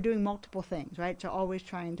 Right? We're doing multiple things. Right? So always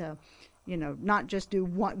trying to, not just do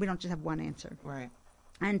one. We don't just have one answer. Right.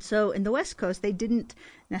 And so in the West Coast, they didn't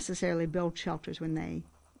necessarily build shelters when they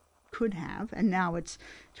could have, and now it's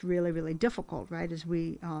really, really difficult. Right? As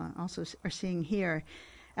we also are seeing here.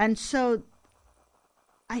 And so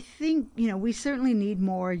I think, we certainly need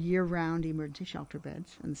more year-round emergency shelter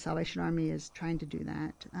beds, and the Salvation Army is trying to do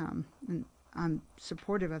that, and I'm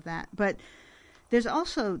supportive of that. But there's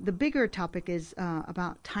also, the bigger topic is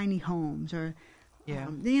about tiny homes, or,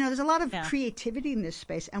 there's a lot of creativity in this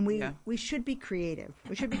space, and we should be creative.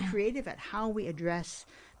 We should be creative at how we address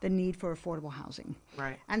the need for affordable housing.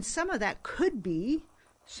 Right. And some of that could be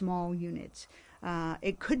small units.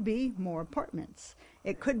 It could be more apartments.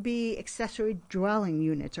 It could be accessory dwelling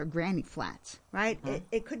units or granny flats, right? Mm-hmm.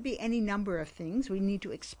 It could be any number of things. We need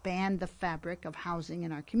to expand the fabric of housing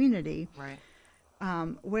in our community. Right.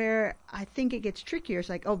 Where I think it gets trickier is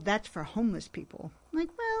that's for homeless people.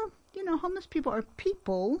 Homeless people are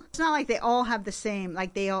people. It's not like they all have the same,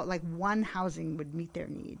 one housing would meet their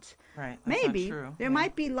needs. Right. That's maybe not true. There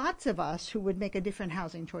might be lots of us who would make a different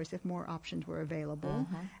housing choice if more options were available.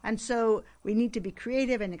 Mm-hmm. And so we need to be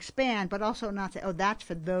creative and expand, but also not say, that's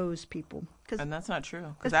for those people. And that's not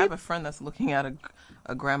true. Because I have a friend that's looking at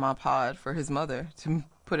a grandma pod for his mother to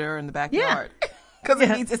put her in the backyard. Because it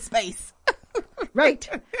needs a space. Right.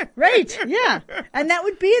 Yeah. And that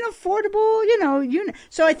would be an affordable, unit.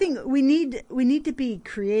 So I think we need to be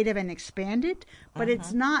creative and expand it, but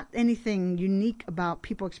it's not anything unique about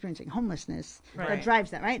people experiencing homelessness that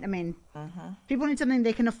drives that, right? I mean, people need something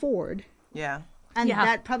they can afford. Yeah. And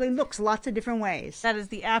that probably looks lots of different ways. That is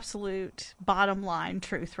the absolute bottom line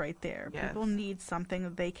truth right there. Yes. People need something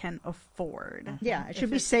that they can afford. Yeah, it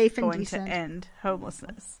should be safe and decent. Going to end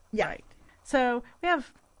homelessness. Yeah. Right. So we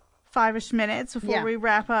have 5-ish minutes before we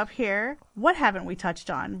wrap up here. What haven't we touched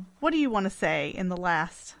on? What do you want to say in the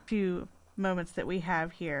last few moments that we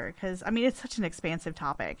have here? Because, it's such an expansive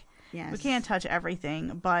topic. Yes. We can't touch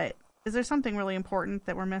everything, but is there something really important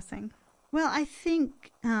that we're missing? Well, I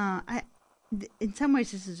think in some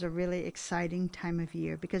ways this is a really exciting time of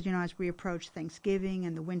year because, as we approach Thanksgiving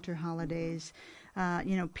and the winter holidays,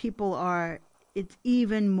 people are, it's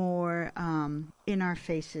even more in our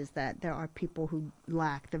faces that there are people who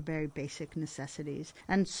lack the very basic necessities.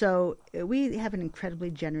 And so we have an incredibly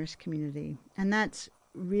generous community, and that's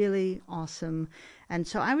really awesome. And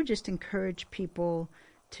so I would just encourage people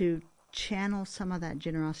to channel some of that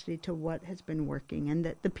generosity to what has been working, and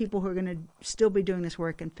that the people who are going to still be doing this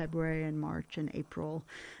work in February and March and April,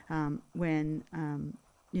 when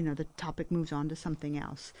the topic moves on to something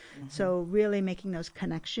else. Mm-hmm. So really making those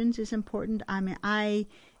connections is important. I mean, I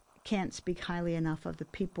can't speak highly enough of the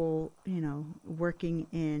people, working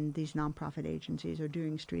in these nonprofit agencies or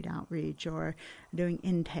doing street outreach or doing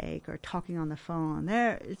intake or talking on the phone.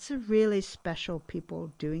 It's a really special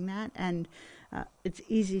people doing that, and it's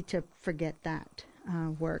easy to forget that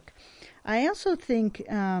work. I also think,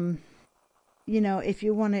 if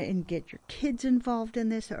you want to get your kids involved in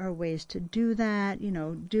this, there are ways to do that.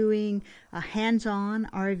 Doing a hands-on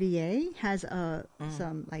RVA has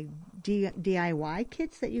some like DIY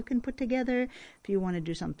kits that you can put together if you want to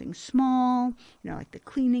do something small, like the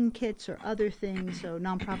cleaning kits or other things. So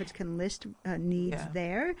nonprofits can list needs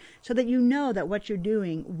there so that that what you're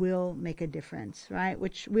doing will make a difference, right?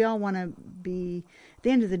 Which we all want to be, at the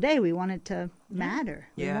end of the day, we want it to matter.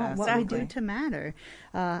 Yeah, we want what we do to matter.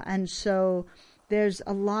 And so there's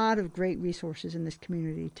a lot of great resources in this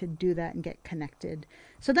community to do that and get connected.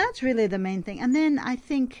 So that's really the main thing. And then I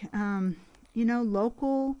think,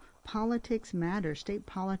 local politics matter. State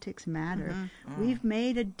politics matter. Mm-hmm. Mm-hmm. We've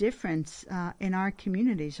made a difference in our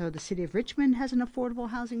community. So the City of Richmond has an affordable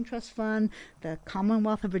housing trust fund. The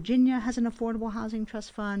Commonwealth of Virginia has an affordable housing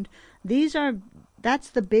trust fund.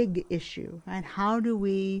 That's the big issue, right? How do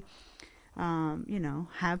we,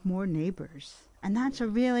 have more neighbors? And that's a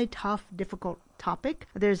really tough, difficult topic.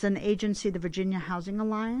 There's an agency, the Virginia Housing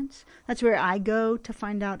Alliance. That's where I go to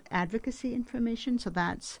find out advocacy information. So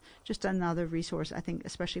that's just another resource, I think,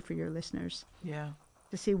 especially for your listeners. Yeah.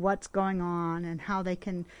 To see what's going on and how they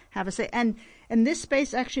can have a say. And in this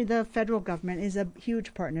space, actually, the federal government is a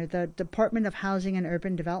huge partner. The Department of Housing and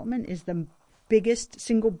Urban Development is the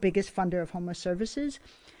single biggest funder of homeless services.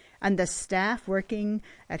 And the staff working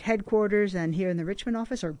at headquarters and here in the Richmond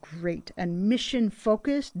office are great and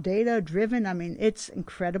mission-focused, data-driven. I mean, it's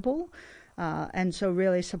incredible. And so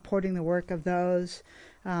really supporting the work of those,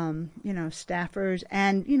 staffers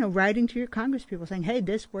and, writing to your congresspeople saying, hey,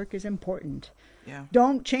 this work is important. Yeah.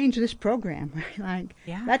 Don't change this program.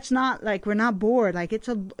 That's not we're not bored.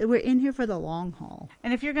 We're in here for the long haul.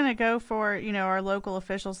 And if you're going to go for, our local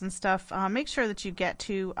officials and stuff, make sure that you get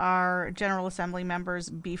to our General Assembly members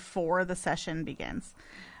before the session begins,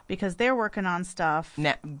 because they're working on stuff.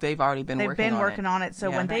 They've already been working on it. So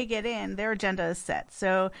when they get in, their agenda is set.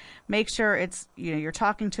 So make sure it's, you're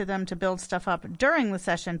talking to them to build stuff up during the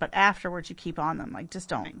session, but afterwards you keep on them. Just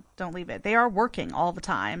don't leave it. They are working all the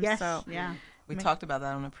time. Yes. So yeah. We talked about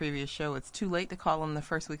that on a previous show. It's too late to call them the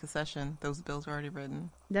first week of session. Those bills are already written.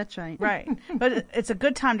 That's right. Right. But it's a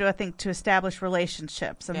good time to establish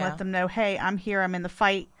relationships and let them know, hey, I'm here. I'm in the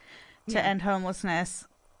fight to end homelessness.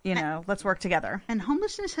 Let's work together. And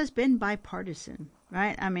homelessness has been bipartisan,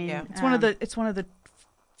 right? I mean, it's one of the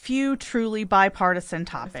few truly bipartisan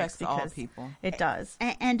topics. It affects all people. It does.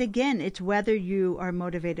 And again, it's whether you are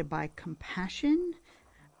motivated by compassion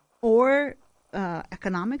or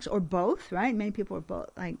economics or both, right? Many people are both.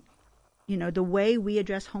 The way we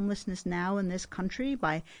address homelessness now in this country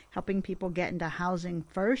by helping people get into housing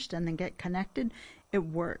first and then get connected, it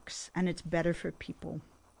works and it's better for people.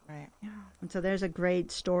 Right. Yeah. And so there's a great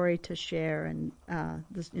story to share, and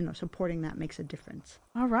supporting that makes a difference.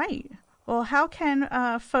 All right. Well, how can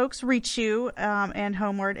folks reach you and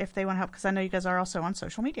Homeward if they want to help? Because I know you guys are also on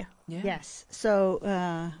social media. Yeah. Yes.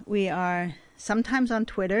 So we are sometimes on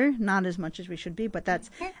Twitter, not as much as we should be, but that's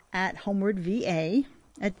at Homeward VA.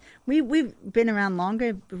 We've been around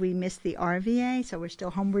longer. We missed the RVA, so we're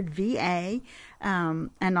still Homeward VA.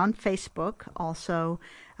 And on Facebook also.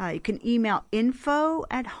 You can email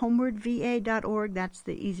info@homewardva.org. That's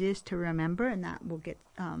the easiest to remember, and that will get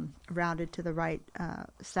routed to the right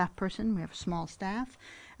staff person. We have a small staff.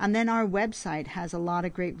 And then our website has a lot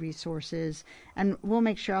of great resources, and we'll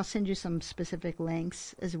make sure I'll send you some specific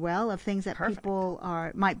links as well of things that people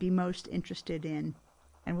might be most interested in.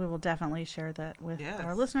 And we will definitely share that with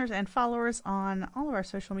our listeners and followers on all of our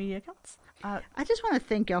social media accounts. I just want to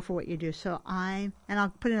thank y'all for what you do. So and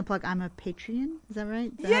I'll put in a plug, I'm a Patreon. Is that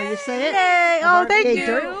right? Is that how you say it? Yay! Oh, thank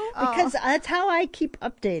you. Because that's how I keep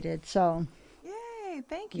updated. So. Yay!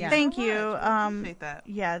 great. Thank you. Yeah. Thank so you. much. I appreciate that.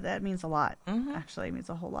 Yeah, that means a lot. Actually, it means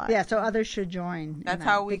a whole lot. Yeah, so others should join. That's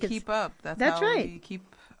how we keep up. That's how right. we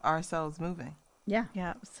keep ourselves moving. Yeah.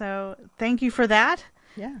 Yeah. So thank you for that.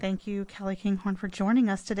 Yeah. Thank you, Kelly Kinghorn, for joining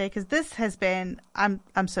us today, because this has been,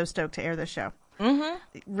 I'm so stoked to air this show.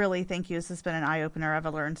 Really, thank you. This has been an eye-opener.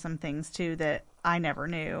 I've learned some things, too, that I never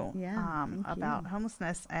knew about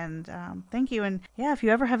homelessness. And thank you. And, yeah, if you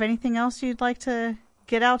ever have anything else you'd like to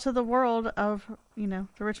get out to the world of, the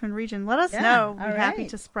Richmond region, let us know. We're happy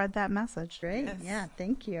to spread that message. Great. Yes. Yeah,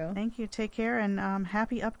 thank you. Thank you. Take care, and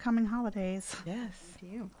happy upcoming holidays. Yes.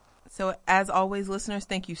 Thank you. So, as always, listeners,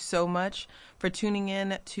 thank you so much for tuning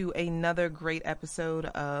in to another great episode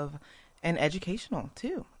of, an educational,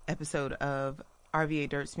 too, episode of RVA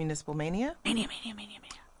Dirt's Municipal Mania. Mania.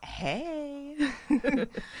 Hey.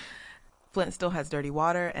 Flint still has dirty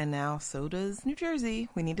water, and now so does New Jersey.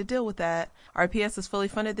 We need to deal with that. RPS is fully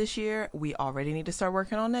funded this year. We already need to start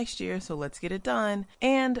working on next year, so let's get it done.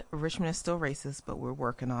 And Richmond is still racist, but we're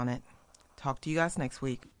working on it. Talk to you guys next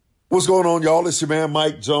week. What's going on, y'all? It's your man,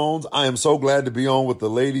 Mike Jones. I am so glad to be on with the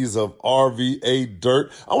ladies of RVA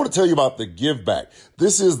Dirt. I want to tell you about the Give Back.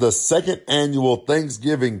 This is the second annual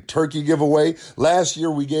Thanksgiving turkey giveaway. Last year,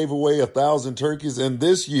 we gave away 1,000 turkeys, and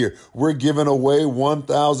this year, we're giving away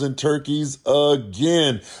 1,000 turkeys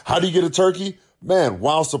again. How do you get a turkey? Man,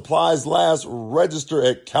 while supplies last, register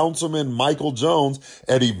at Councilman Michael Jones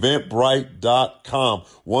at Eventbrite.com.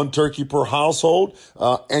 1 turkey per household,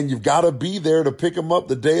 and you've got to be there to pick them up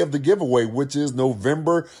the day of the giveaway, which is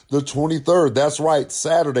November the 23rd. That's right,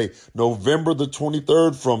 Saturday, November the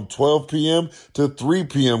 23rd from 12 p.m. to 3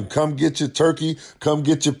 p.m. Come get your turkey. Come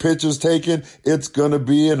get your pictures taken. It's going to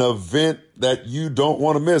be an event that you don't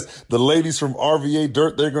want to miss. The ladies from RVA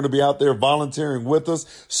Dirt, they're going to be out there volunteering with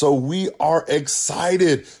us. So we are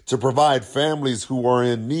excited to provide families who are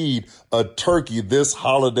in need a turkey this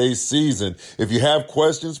holiday season. If you have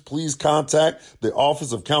questions, please contact the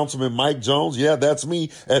office of Councilman Mike Jones. Yeah, that's me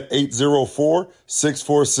at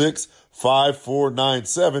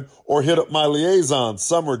 804-646-5497, or hit up my liaison,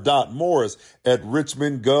 summer.morris at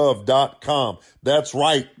richmondgov.com. That's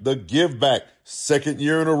right, the Give Back. Second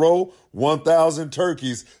year in a row, 1,000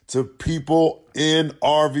 turkeys to people in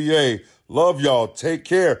RVA. Love y'all. Take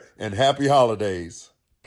care and happy holidays.